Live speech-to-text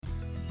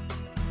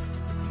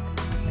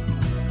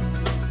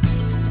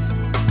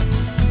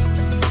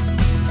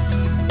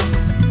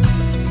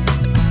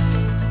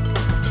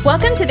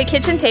Welcome to the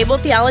Kitchen Table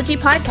Theology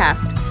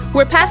Podcast,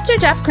 where Pastor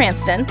Jeff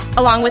Cranston,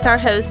 along with our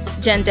host,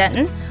 Jen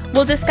Denton,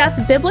 will discuss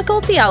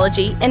biblical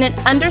theology in an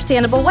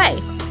understandable way.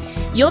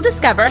 You'll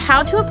discover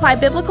how to apply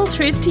biblical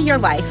truth to your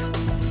life.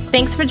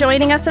 Thanks for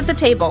joining us at the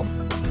table.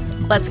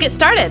 Let's get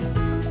started.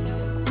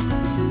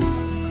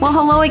 Well,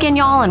 hello again,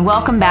 y'all, and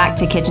welcome back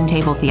to Kitchen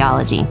Table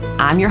Theology.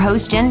 I'm your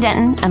host, Jen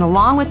Denton, and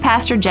along with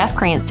Pastor Jeff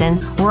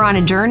Cranston, we're on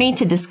a journey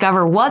to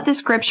discover what the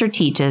Scripture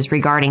teaches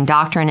regarding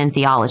doctrine and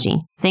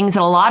theology. Things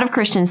that a lot of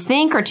Christians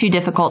think are too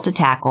difficult to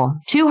tackle,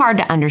 too hard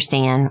to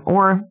understand,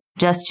 or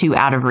just too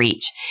out of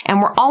reach.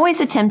 And we're always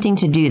attempting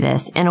to do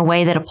this in a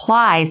way that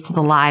applies to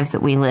the lives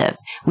that we live.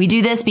 We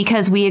do this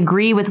because we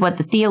agree with what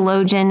the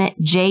theologian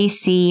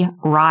J.C.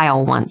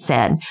 Ryle once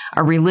said: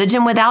 a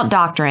religion without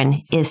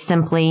doctrine is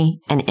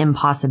simply an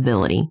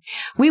impossibility.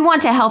 We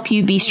want to help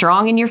you be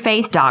strong in your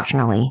faith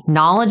doctrinally,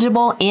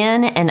 knowledgeable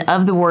in and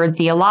of the Word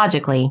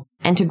theologically,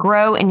 and to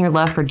grow in your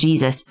love for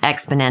Jesus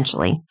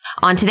exponentially.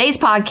 On today's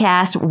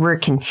podcast, we're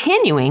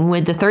continuing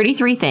with the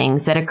 33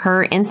 things that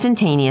occur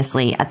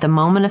instantaneously at the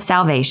moment of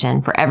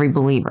salvation for every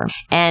believer.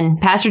 And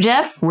Pastor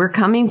Jeff, we're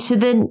coming to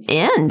the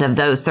end of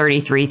those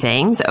 33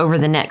 things over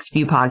the next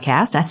few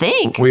podcasts, I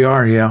think. We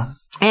are, yeah.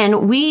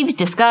 And we've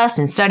discussed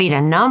and studied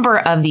a number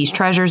of these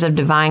treasures of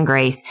divine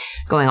grace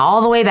going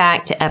all the way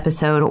back to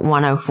episode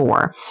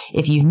 104.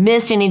 If you've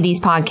missed any of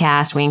these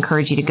podcasts, we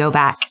encourage you to go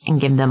back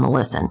and give them a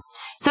listen.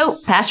 So,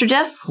 Pastor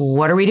Jeff,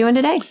 what are we doing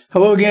today?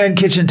 Hello again,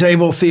 Kitchen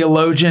Table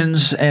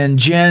Theologians. And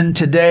Jen,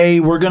 today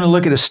we're going to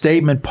look at a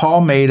statement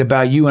Paul made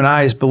about you and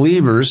I as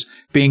believers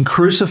being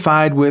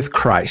crucified with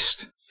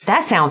Christ.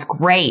 That sounds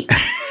great.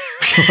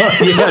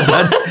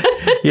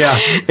 Yeah,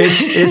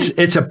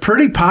 it's a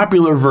pretty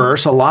popular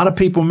verse. A lot of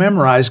people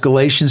memorize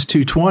Galatians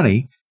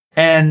 2:20.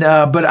 And,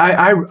 but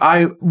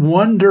I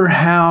wonder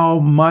how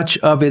much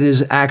of it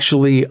is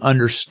actually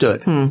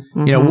understood.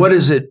 Mm-hmm. You know, what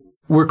is it?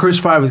 We're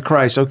crucified with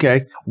Christ.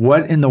 Okay.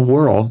 What in the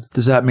world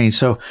does that mean?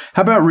 So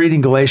how about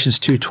reading Galatians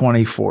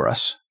 2:20 for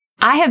us?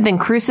 I have been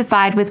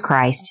crucified with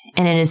Christ,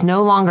 and it is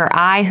no longer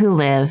I who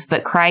live,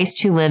 but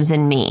Christ who lives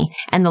in me.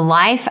 And the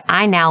life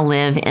I now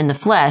live in the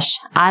flesh,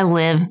 I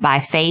live by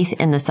faith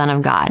in the Son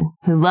of God,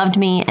 who loved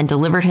me and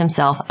delivered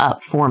himself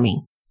up for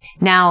me.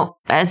 Now,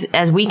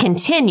 as we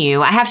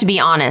continue, I have to be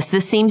honest,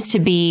 this seems to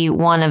be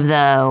one of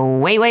the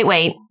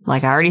wait,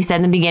 like I already said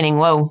in the beginning,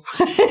 whoa,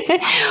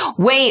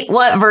 wait,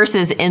 what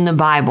verses in the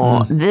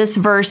Bible? This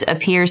verse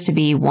appears to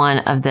be one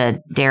of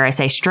the, dare I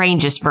say,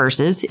 strangest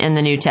verses in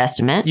the New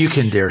Testament. You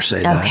can dare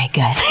say that. Okay,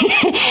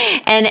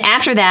 good. And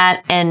after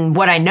that, and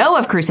what I know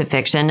of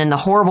crucifixion and the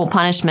horrible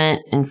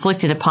punishment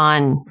inflicted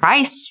upon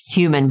Christ's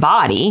human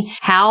body,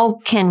 how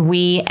can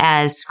we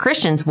as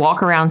Christians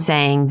walk around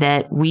saying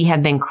that we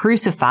have been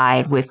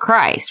crucified with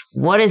Christ?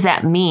 What does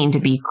that mean to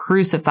be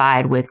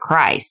crucified with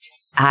Christ?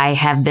 I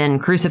have been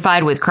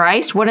crucified with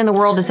Christ. What in the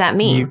world does that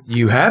mean?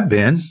 You have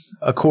been,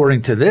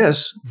 according to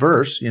this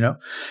verse, you know.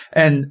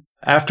 And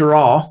after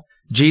all,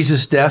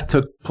 Jesus' death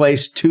took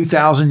place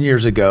 2,000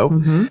 years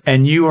ago,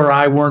 and you or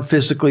I weren't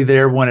physically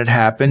there when it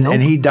happened,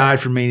 and he died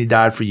for me and he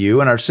died for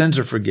you, and our sins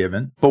are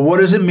forgiven. But what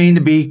does it mean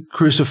to be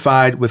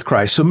crucified with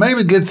Christ? So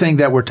maybe a good thing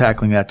that we're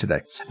tackling that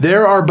today.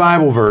 There are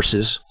Bible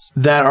verses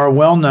that are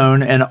well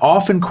known and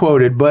often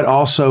quoted, but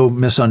also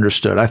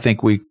misunderstood. I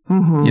think we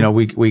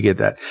get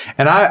that.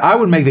 And I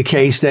would make the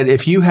case that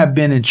if you have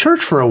been in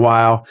church for a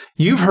while,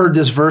 you've heard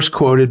this verse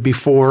quoted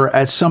before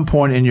at some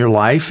point in your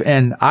life.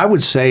 And I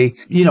would say,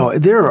 you know,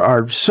 there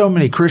are so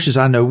many Christians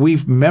I know,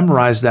 we've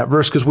memorized that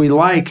verse because we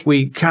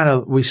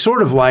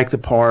sort of like the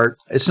part,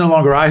 it's no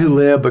longer I who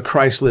live, but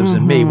Christ lives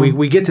in me.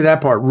 We get to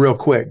that part real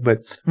quick.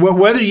 But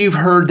whether you've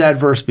heard that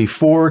verse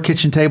before,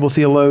 Kitchen Table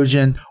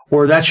Theologian,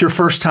 or that's your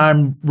first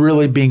time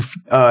really being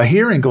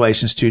hearing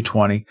Galatians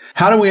 2:20,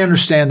 how do we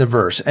understand the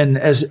verse? And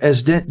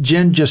as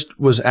Jen just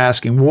was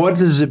asking, what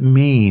does it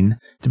mean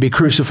to be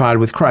crucified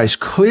with Christ?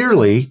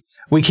 Clearly,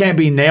 we can't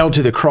be nailed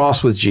to the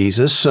cross with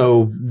Jesus,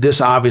 so this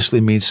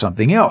obviously means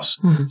something else.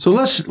 So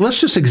let's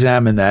just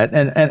examine that.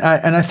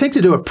 And I think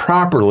to do it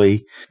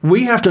properly,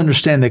 we have to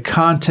understand the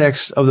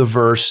context of the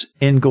verse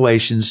in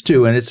Galatians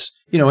 2, and it's,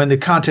 you know, in the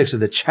context of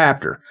the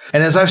chapter.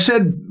 And as I've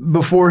said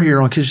before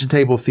here on Kitchen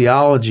Table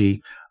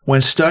Theology,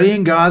 when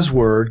studying God's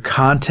Word,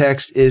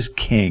 context is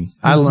king.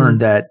 I learned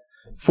that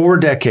 4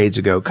 decades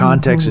ago.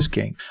 Context is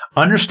king.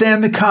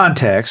 Understand the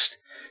context,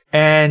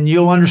 and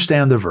you'll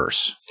understand the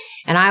verse.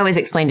 And I always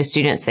explain to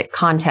students that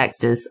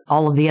context is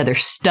all of the other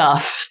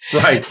stuff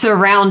right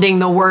surrounding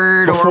the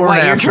word before or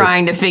what you're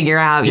trying to figure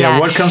out. Yeah,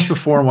 what comes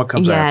before and what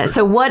comes after.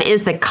 So what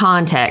is the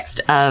context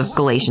of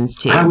Galatians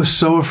 2? I was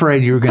so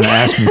afraid you were going to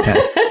ask me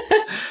that.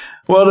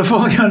 Well, to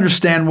fully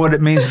understand what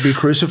it means to be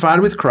crucified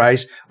with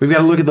Christ, we've got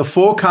to look at the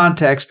full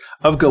context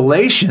of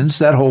Galatians,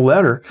 that whole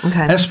letter,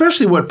 and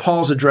especially what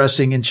Paul's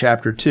addressing in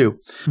chapter 2.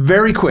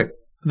 Very quick.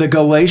 The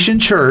Galatian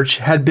church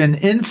had been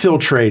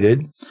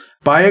infiltrated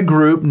by a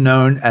group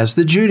known as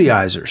the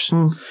Judaizers.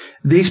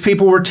 These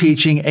people were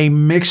teaching a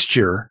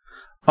mixture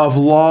of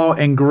law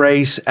and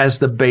grace as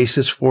the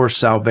basis for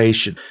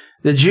salvation.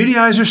 The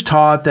Judaizers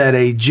taught that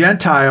a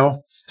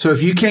Gentile So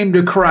if you came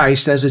to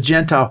Christ as a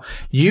Gentile,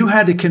 you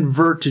had to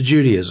convert to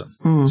Judaism.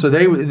 So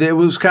there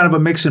was kind of a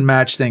mix and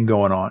match thing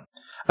going on,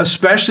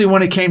 especially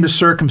when it came to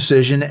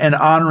circumcision and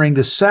honoring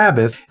the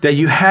Sabbath, that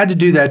you had to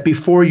do that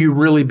before you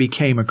really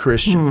became a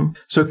Christian.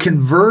 So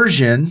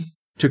conversion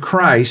to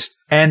Christ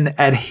and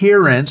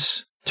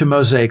adherence to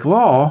Mosaic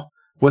law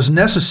was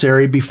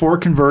necessary before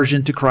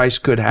conversion to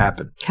Christ could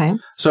happen. Okay.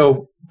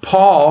 So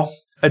Paul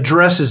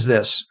addresses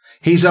this.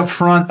 He's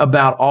upfront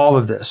about all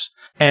of this.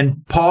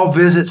 And Paul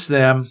visits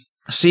them,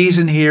 sees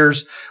and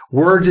hears,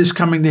 word is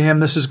coming to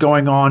him, this is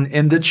going on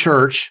in the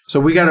church.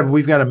 So we've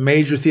got a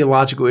major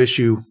theological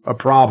issue, a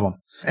problem.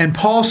 And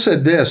Paul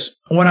said this,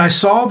 when I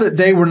saw that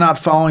they were not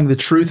following the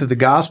truth of the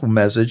gospel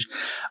message,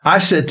 I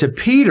said to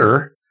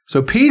Peter,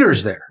 so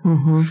Peter's there.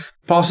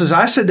 Paul says,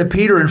 I said to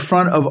Peter in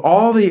front of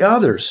all the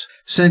others,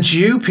 since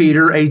you,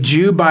 Peter, a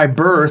Jew by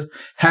birth,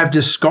 have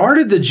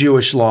discarded the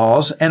Jewish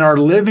laws and are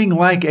living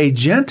like a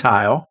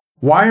Gentile,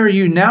 why are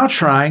you now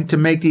trying to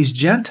make these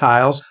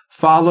Gentiles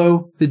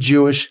follow the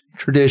Jewish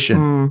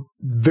tradition?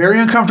 Very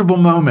uncomfortable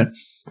moment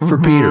for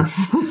Peter.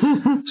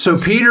 So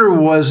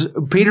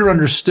Peter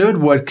understood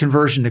what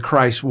conversion to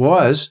Christ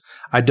was.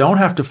 I don't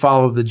have to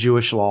follow the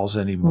Jewish laws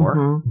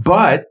anymore,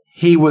 but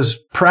he was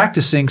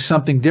practicing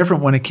something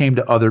different when it came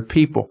to other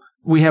people.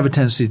 We have a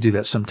tendency to do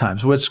that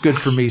sometimes. What's good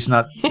for me is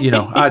not,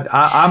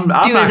 I'm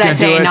not going to do it. Do as I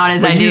say, not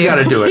as I do. You got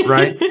to do it,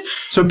 right?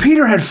 So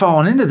Peter had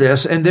fallen into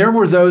this, and there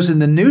were those in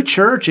the new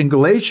church in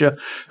Galatia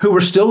who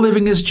were still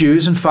living as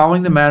Jews and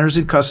following the manners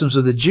and customs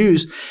of the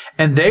Jews,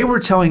 and they were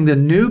telling the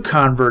new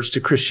converts to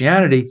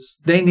Christianity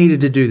they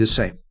needed to do the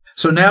same.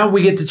 So now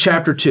we get to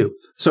chapter 2.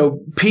 So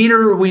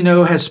Peter, we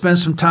know, had spent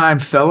some time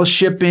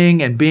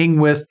fellowshipping and being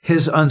with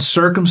his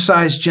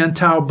uncircumcised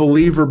Gentile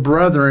believer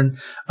brethren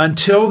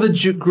until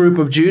the group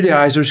of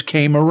Judaizers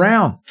came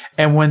around.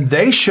 And when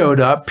they showed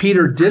up,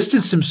 Peter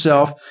distanced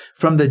himself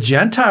from the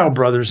Gentile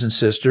brothers and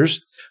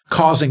sisters,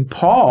 causing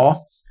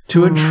Paul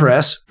to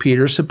address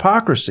Peter's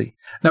hypocrisy.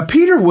 Now,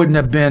 Peter wouldn't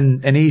have been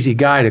an easy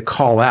guy to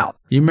call out.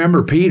 You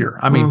remember Peter.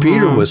 I mean,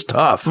 Peter was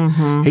tough.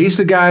 He's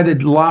the guy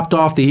that lopped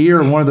off the ear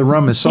of one of the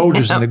Roman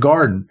soldiers in the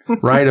garden,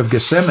 right, of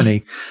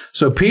Gethsemane.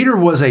 So Peter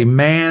was a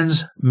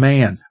man's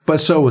man, but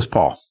so was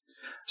Paul.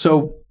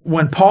 So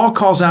when Paul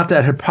calls out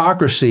that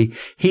hypocrisy,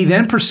 he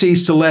then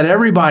proceeds to let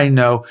everybody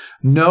know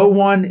no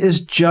one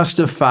is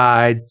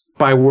justified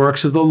by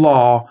works of the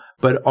law,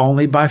 but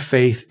only by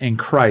faith in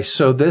Christ.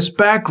 So this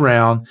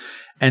background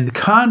and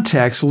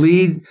context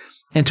lead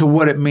into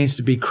what it means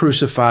to be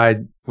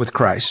crucified with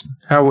Christ.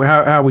 How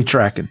are we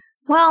tracking?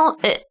 Well,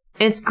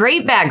 it's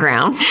great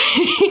background,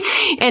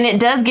 and it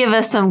does give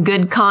us some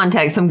good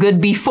context, some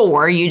good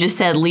before, you just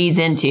said leads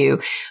into.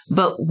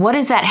 But what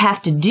does that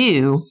have to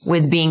do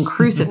with being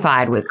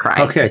crucified with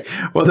Christ? Okay.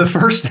 Well, the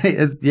first thing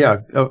is,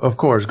 of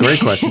course, great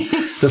question.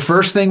 The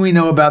first thing we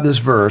know about this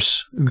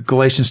verse,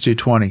 Galatians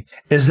 2:20,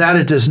 is that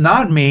it does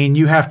not mean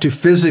you have to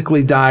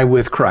physically die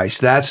with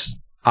Christ. That's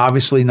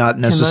obviously not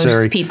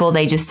necessary. To most people,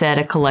 they just said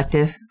a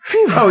collective.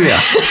 Whew. Oh,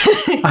 yeah.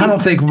 I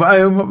don't think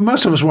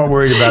most of us weren't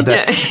worried about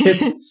that.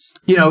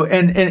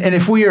 And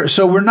if we are,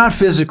 so we're not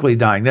physically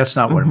dying. That's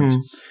not what it means.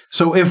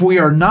 So if we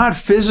are not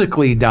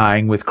physically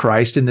dying with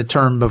Christ in the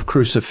term of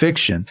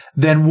crucifixion,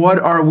 then what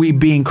are we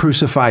being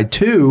crucified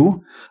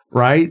to,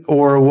 right?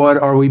 Or what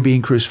are we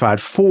being crucified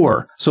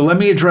for? So let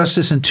me address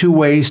this in two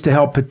ways to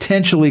help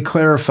potentially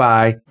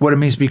clarify what it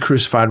means to be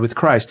crucified with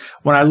Christ.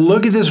 When I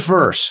look at this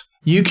verse,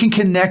 you can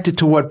connect it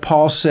to what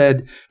Paul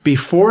said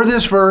before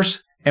this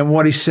verse and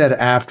what he said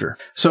after.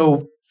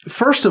 So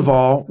first of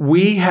all,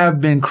 we have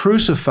been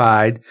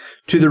crucified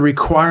to the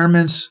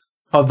requirements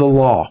of the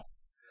law.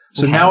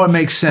 So now it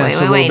makes sense.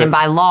 Wait. And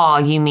by law,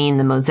 you mean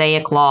the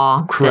Mosaic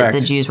law that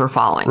the Jews were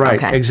following.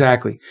 Right,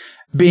 exactly.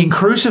 Being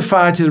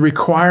crucified to the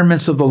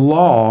requirements of the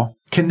law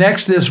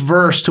connects this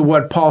verse to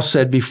what Paul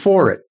said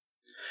before it.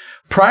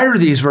 Prior to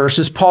these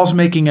verses, Paul's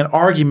making an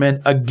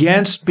argument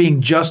against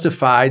being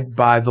justified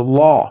by the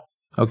law.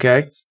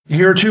 Okay?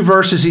 Here are two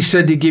verses he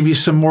said to give you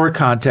some more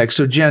context.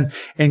 So, Jen,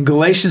 in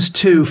Galatians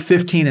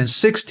 2:15 and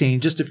 16,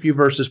 just a few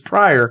verses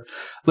prior,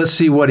 let's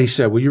see what he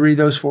said. Will you read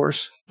those for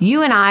us?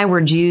 You and I were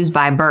Jews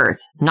by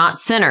birth,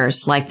 not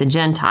sinners like the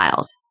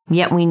Gentiles.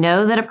 Yet we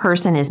know that a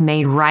person is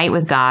made right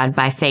with God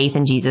by faith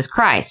in Jesus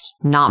Christ,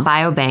 not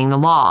by obeying the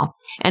law.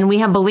 And we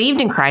have believed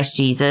in Christ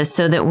Jesus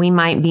so that we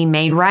might be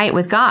made right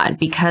with God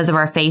because of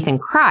our faith in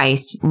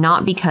Christ,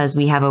 not because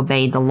we have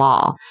obeyed the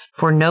law.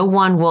 For no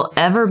one will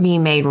ever be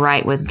made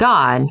right with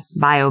God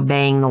by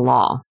obeying the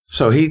law.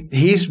 So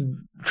he's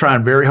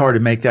trying very hard to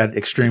make that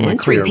extremely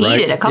clear, right? It's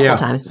repeated a couple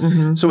times.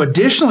 Mm-hmm. So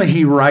additionally,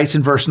 he writes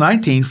in verse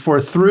 19, for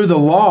through the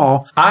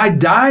law, I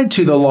died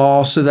to the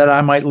law so that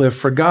I might live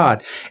for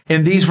God.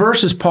 In these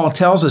verses, Paul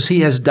tells us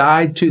he has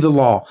died to the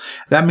law.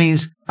 That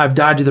means I've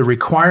died to the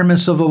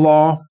requirements of the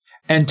law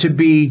and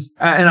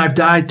I've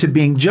died to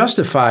being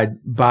justified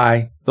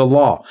by the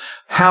law.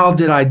 How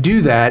did I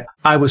do that?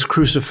 I was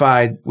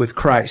crucified with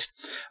Christ.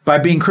 By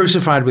being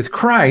crucified with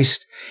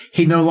Christ,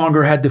 he no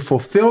longer had to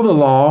fulfill the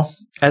law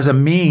as a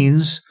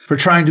means for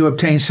trying to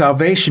obtain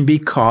salvation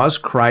because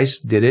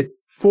Christ did it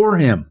for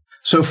him.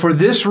 So for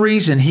this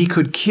reason, he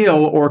could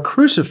kill or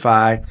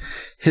crucify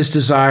his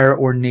desire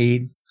or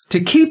need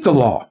to keep the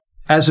law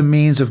as a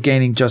means of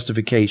gaining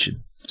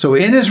justification. So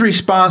in his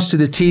response to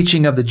the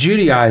teaching of the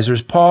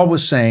Judaizers, Paul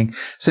was saying,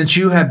 since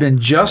you have been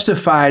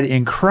justified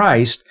in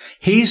Christ,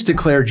 he's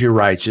declared you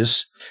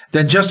righteous,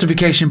 then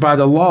justification by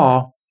the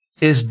law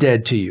is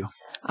dead to you.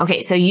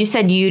 Okay, so you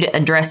said you'd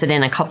address it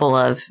in a couple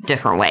of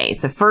different ways.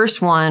 The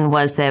first one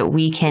was that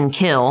we can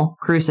kill,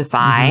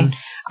 crucify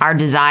our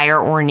desire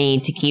or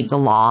need to keep the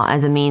law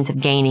as a means of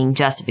gaining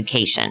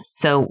justification.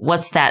 So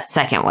what's that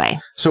second way?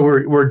 So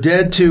we're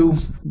dead to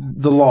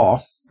the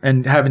law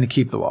and having to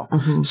keep the law.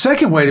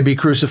 Second way to be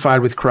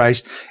crucified with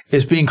Christ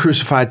is being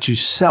crucified to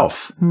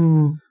self.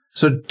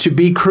 So to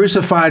be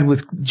crucified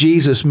with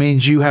Jesus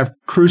means you have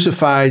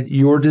crucified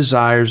your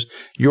desires,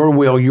 your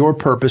will, your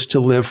purpose to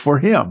live for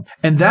him.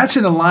 And that's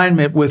in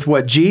alignment with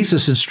what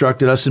Jesus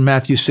instructed us in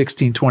Matthew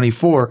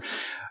 16:24.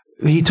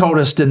 He told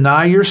us,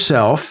 deny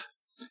yourself,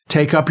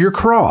 take up your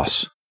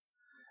cross,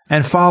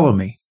 and follow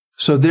me.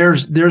 So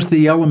there's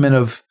the element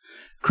of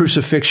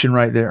crucifixion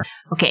right there.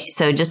 Okay,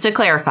 so just to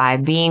clarify,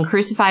 being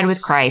crucified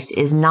with Christ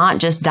is not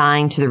just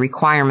dying to the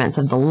requirements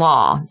of the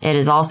law. It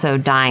is also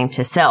dying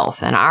to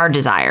self and our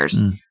desires,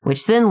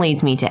 which then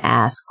leads me to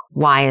ask,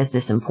 why is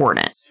this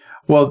important?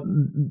 Well,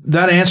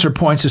 that answer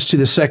points us to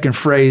the second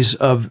phrase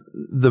of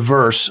the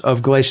verse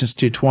of Galatians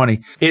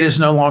 2:20. It is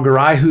no longer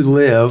I who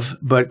live,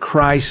 but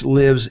Christ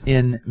lives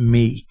in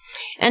me.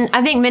 And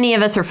I think many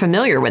of us are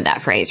familiar with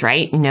that phrase,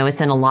 right? You know,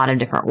 it's in a lot of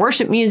different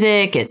worship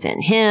music. It's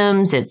in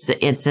hymns. It's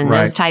in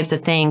those types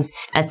of things.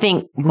 I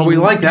think we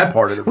like that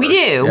part of the verse. We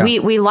do. Yeah.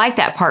 We like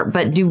that part,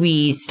 but do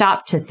we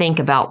stop to think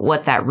about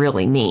what that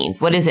really means?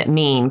 What does it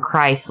mean,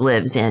 Christ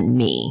lives in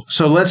me?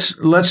 So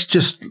let's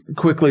just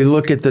quickly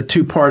look at the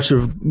two parts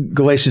of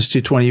Galatians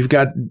 2:20.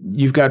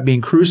 You've got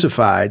being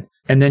crucified,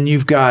 and then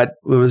you've got,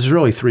 well, there's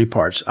really three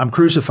parts. I'm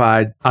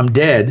crucified. I'm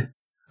dead.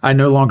 I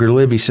no longer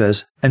live, he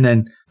says. And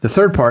then the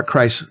third part,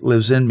 Christ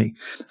lives in me.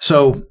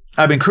 So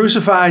I've been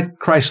crucified,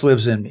 Christ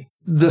lives in me.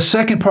 The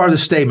second part of the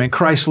statement,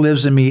 Christ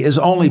lives in me, is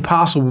only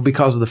possible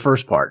because of the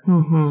first part.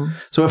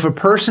 So if a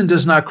person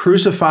does not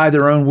crucify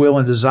their own will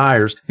and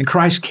desires, then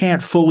Christ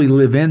can't fully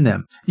live in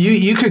them.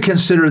 You could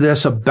consider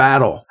this a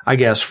battle, I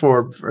guess,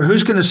 for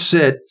who's going to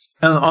sit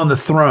on the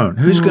throne.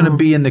 Who's going to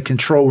be in the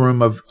control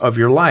room of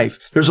your life?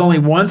 There's only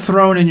one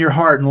throne in your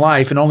heart and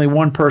life, and only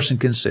one person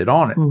can sit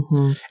on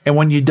it. And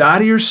when you die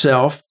to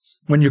yourself,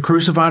 when you're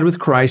crucified with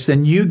Christ,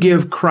 then you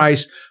give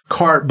Christ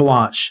carte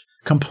blanche,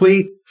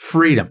 complete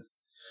freedom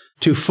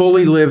to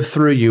fully live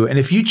through you. And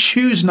if you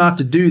choose not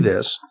to do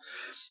this,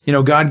 you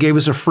know, God gave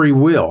us a free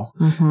will,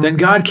 then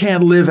God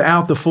can't live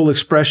out the full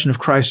expression of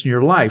Christ in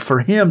your life. For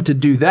him to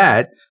do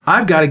that,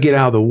 I've got to get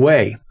out of the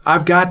way.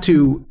 I've got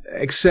to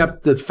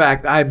accept the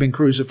fact I've been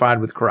crucified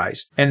with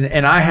Christ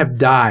and I have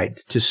died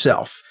to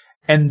self.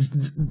 And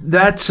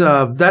that's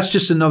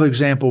just another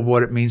example of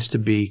what it means to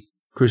be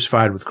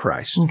crucified with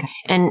Christ. Okay.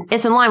 And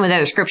it's in line with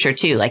other scripture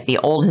too, like the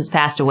old has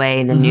passed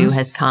away, the new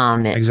has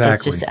come. Exactly.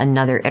 It's just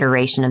another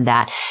iteration of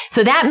that.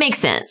 So that makes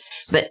sense.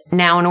 But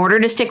now in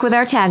order to stick with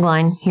our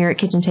tagline here at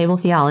Kitchen Table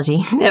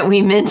Theology that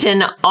we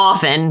mention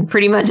often,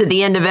 pretty much at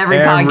the end of every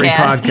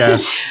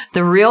podcast,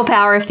 the real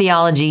power of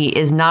theology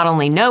is not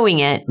only knowing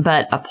it,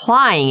 but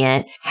applying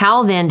it.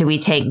 How then do we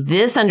take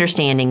this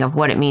understanding of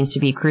what it means to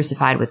be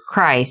crucified with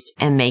Christ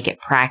and make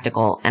it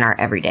practical in our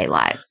everyday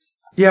lives?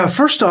 Yeah,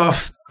 first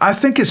off, I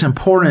think it's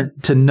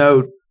important to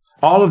note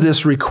all of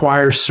this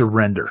requires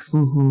surrender.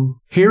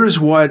 Here is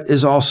what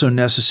is also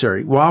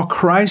necessary. While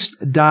Christ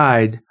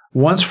died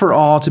once for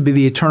all to be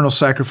the eternal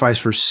sacrifice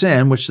for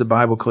sin, which the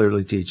Bible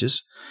clearly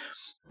teaches,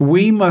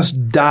 we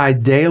must die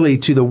daily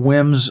to the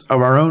whims of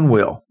our own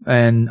will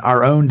and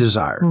our own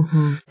desire.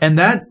 And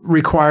that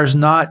requires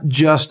not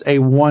just a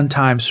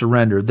one-time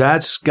surrender.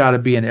 That's got to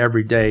be an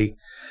everyday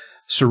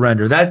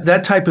surrender.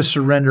 That type of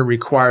surrender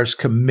requires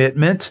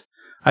commitment,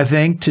 I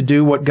think, to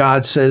do what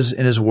God says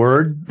in his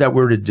word that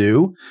we're to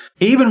do,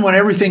 even when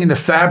everything in the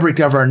fabric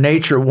of our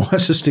nature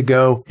wants us to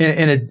go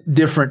in a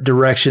different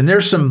direction.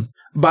 There's some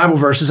Bible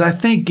verses I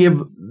think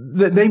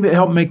they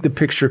help make the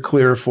picture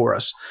clearer for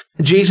us.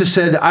 Jesus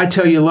said, I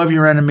tell you, love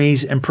your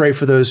enemies and pray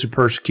for those who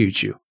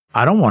persecute you.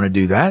 I don't want to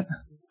do that.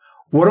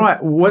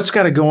 What's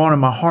got to go on in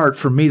my heart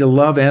for me to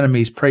love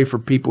enemies, pray for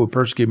people who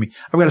persecute me?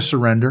 I've got to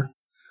surrender.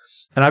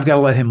 And I've got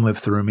to let him live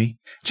through me.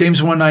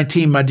 James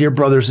 1:19, my dear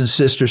brothers and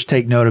sisters,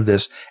 take note of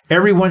this.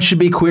 Everyone should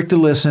be quick to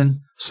listen,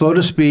 slow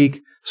to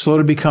speak, slow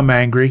to become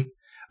angry.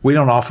 We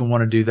don't often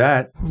want to do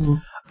that.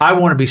 I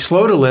want to be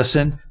slow to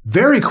listen,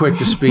 very quick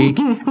to speak,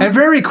 and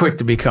very quick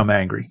to become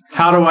angry.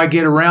 How do I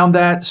get around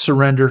that?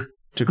 Surrender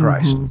to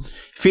Christ.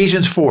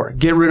 Ephesians 4,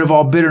 get rid of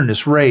all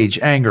bitterness, rage,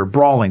 anger,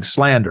 brawling,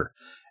 slander,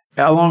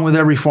 along with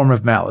every form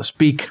of malice.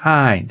 Be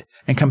kind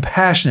and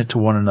compassionate to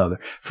one another,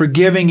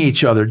 forgiving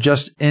each other,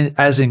 just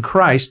as in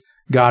Christ,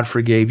 God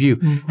forgave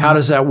you. How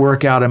does that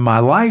work out in my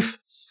life?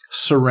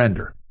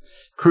 Surrender.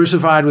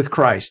 Crucified with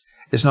Christ.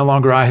 It's no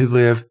longer I who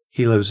live,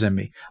 he lives in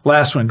me.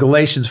 Last one,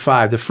 Galatians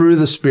 5, the fruit of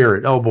the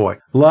Spirit. Oh boy.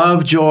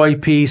 Love, joy,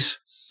 peace,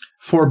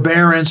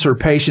 forbearance or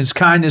patience,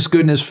 kindness,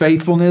 goodness,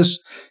 faithfulness,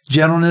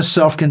 gentleness,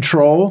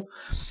 self-control.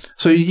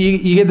 So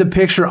you get the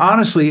picture.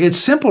 Honestly, it's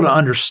simple to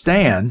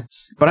understand,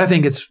 but I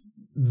think it's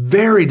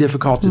very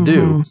difficult to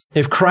do.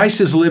 If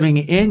Christ is living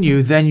in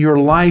you, then your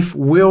life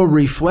will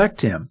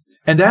reflect him.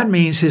 And that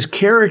means his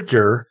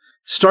character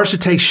starts to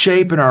take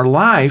shape in our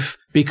life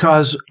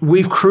because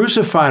we've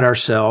crucified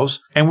ourselves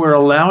and we're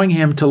allowing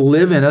him to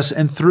live in us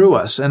and through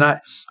us. And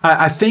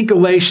I think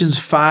Galatians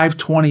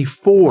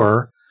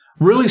 5:24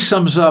 really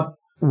sums up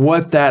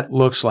what that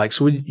looks like.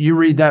 So would you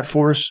read that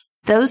for us?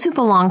 Those who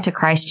belong to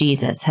Christ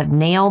Jesus have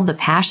nailed the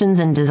passions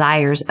and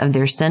desires of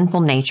their sinful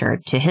nature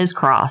to his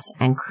cross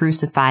and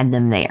crucified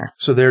them there.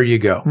 So there you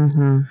go.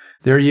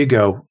 There you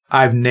go.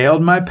 I've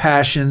nailed my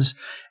passions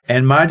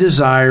and my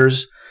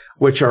desires,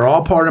 which are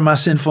all part of my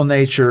sinful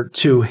nature,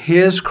 to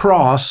his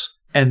cross,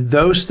 and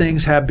those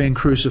things have been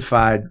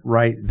crucified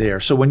right there.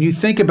 So when you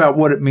think about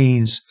what it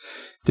means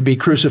to be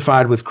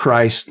crucified with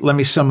Christ, let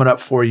me sum it up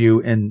for you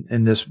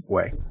in this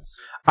way.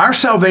 Our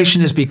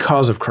salvation is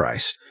because of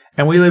Christ.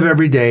 And we live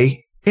every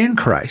day in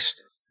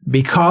Christ.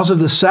 Because of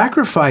the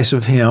sacrifice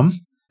of him,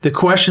 the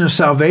question of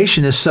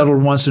salvation is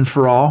settled once and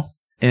for all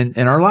in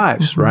our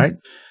lives, right?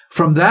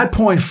 From that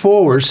point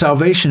forward,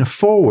 salvation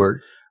forward,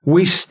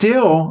 we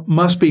still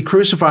must be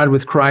crucified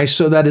with Christ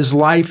so that his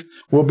life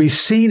will be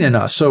seen in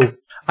us. So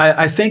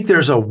I think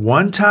there's a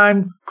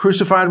one-time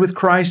crucified with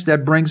Christ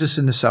that brings us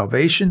into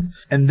salvation.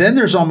 And then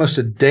there's almost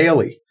a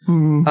daily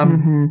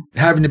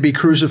having to be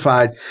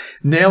crucified,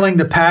 nailing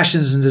the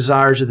passions and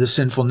desires of the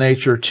sinful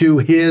nature to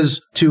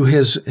his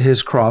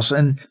cross.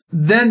 And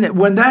then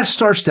when that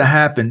starts to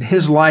happen,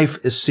 his life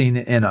is seen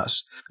in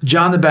us.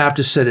 John the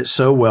Baptist said it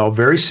so well,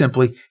 very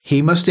simply,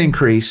 he must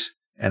increase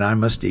and I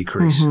must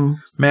decrease.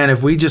 Man,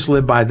 if we just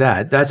live by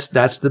that,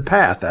 that's the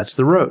path, that's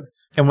the road.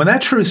 And when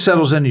that truth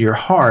settles into your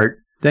heart,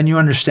 then you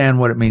understand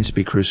what it means to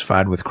be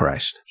crucified with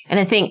Christ. And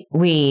I think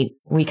we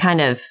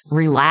kind of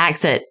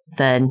relax at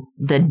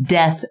the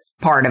death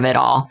part of it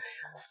all.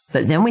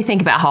 But then we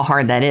think about how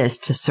hard that is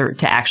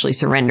to actually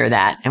surrender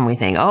that. And we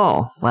think,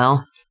 oh,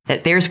 well,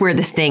 there's where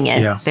the sting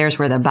is. Yeah. There's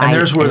where the bite is. And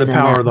there's where the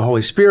power of the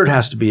Holy Spirit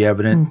has to be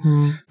evident.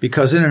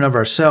 Because in and of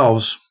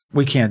ourselves,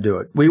 we can't do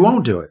it. We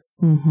won't do it.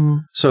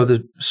 So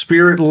the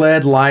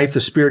Spirit-led life,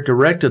 the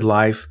Spirit-directed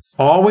life,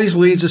 always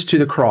leads us to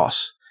the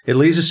cross. It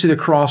leads us to the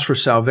cross for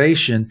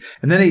salvation.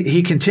 And then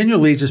he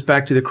continually leads us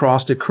back to the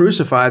cross to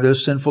crucify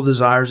those sinful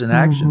desires and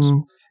actions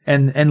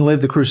and live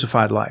the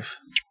crucified life.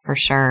 For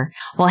sure.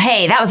 Well,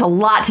 hey, that was a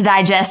lot to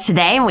digest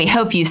today, and we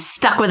hope you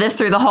stuck with us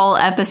through the whole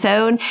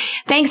episode.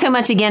 Thanks so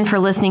much again for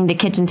listening to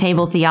Kitchen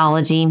Table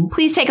Theology.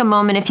 Please take a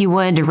moment, if you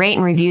would, to rate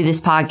and review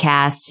this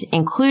podcast,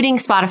 including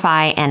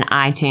Spotify and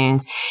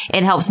iTunes.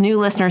 It helps new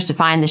listeners to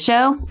find the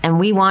show, and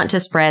we want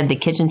to spread the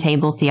Kitchen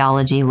Table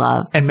Theology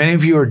love. And many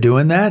of you are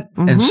doing that,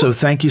 and so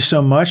thank you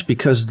so much,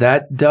 because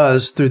that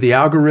does, through the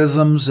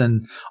algorithms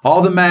and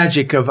all the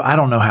magic of, I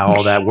don't know how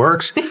all that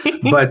works,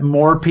 but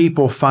more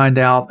people find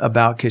out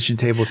about Kitchen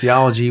Table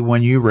Theology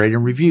when you rate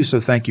and review. So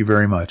thank you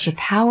very much. The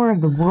power of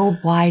the World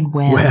Wide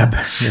Web.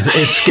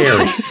 It's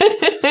scary.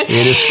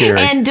 It is scary.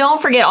 And don't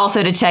forget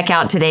also to check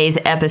out today's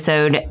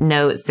episode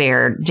notes.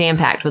 They're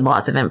jam-packed with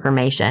lots of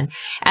information.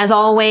 As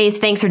always,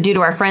 thanks are due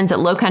to our friends at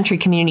Low Country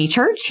Community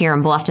Church here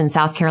in Bluffton,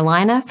 South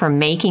Carolina, for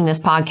making this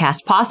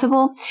podcast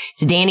possible.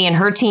 To Danny and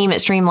her team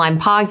at Streamline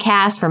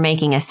Podcast for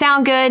making us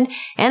sound good.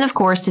 And of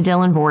course, to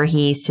Dylan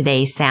Voorhees,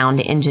 today's sound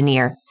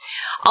engineer.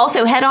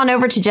 Also, head on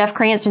over to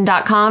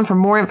jeffcranston.com for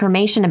more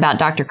information about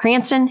Dr.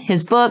 Cranston,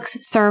 his books,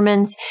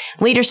 sermons,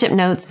 leadership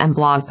notes, and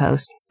blog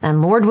posts.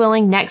 And Lord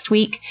willing, next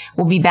week,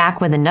 we'll be back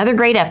with another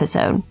great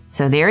episode.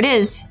 So there it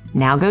is.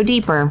 Now go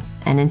deeper.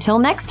 And until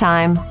next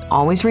time,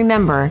 always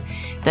remember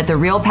that the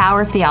real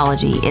power of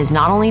theology is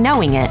not only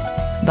knowing it,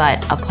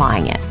 but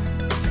applying it.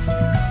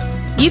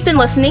 You've been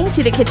listening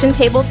to the Kitchen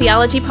Table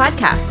Theology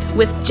Podcast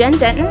with Jen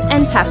Denton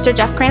and Pastor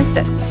Jeff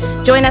Cranston.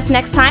 Join us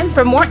next time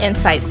for more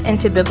insights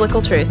into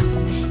biblical truth.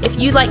 If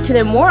you'd like to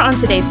know more on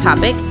today's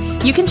topic,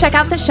 you can check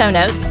out the show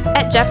notes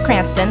at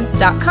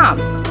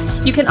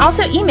jeffcranston.com. You can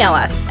also email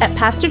us at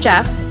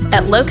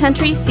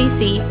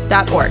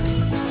pastorjeff@lowcountrycc.org.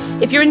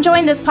 If you're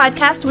enjoying this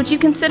podcast, would you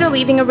consider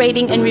leaving a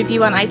rating and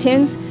review on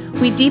iTunes?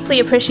 We deeply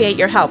appreciate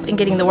your help in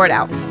getting the word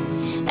out.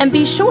 And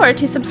be sure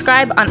to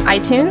subscribe on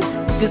iTunes,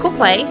 Google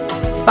Play,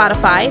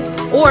 Spotify,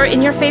 or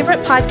in your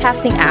favorite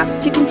podcasting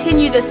app to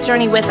continue this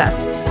journey with us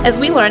as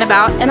we learn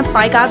about and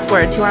apply God's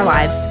Word to our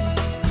lives.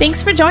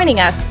 Thanks for joining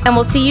us, and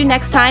we'll see you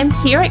next time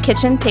here at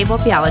Kitchen Table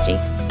Theology.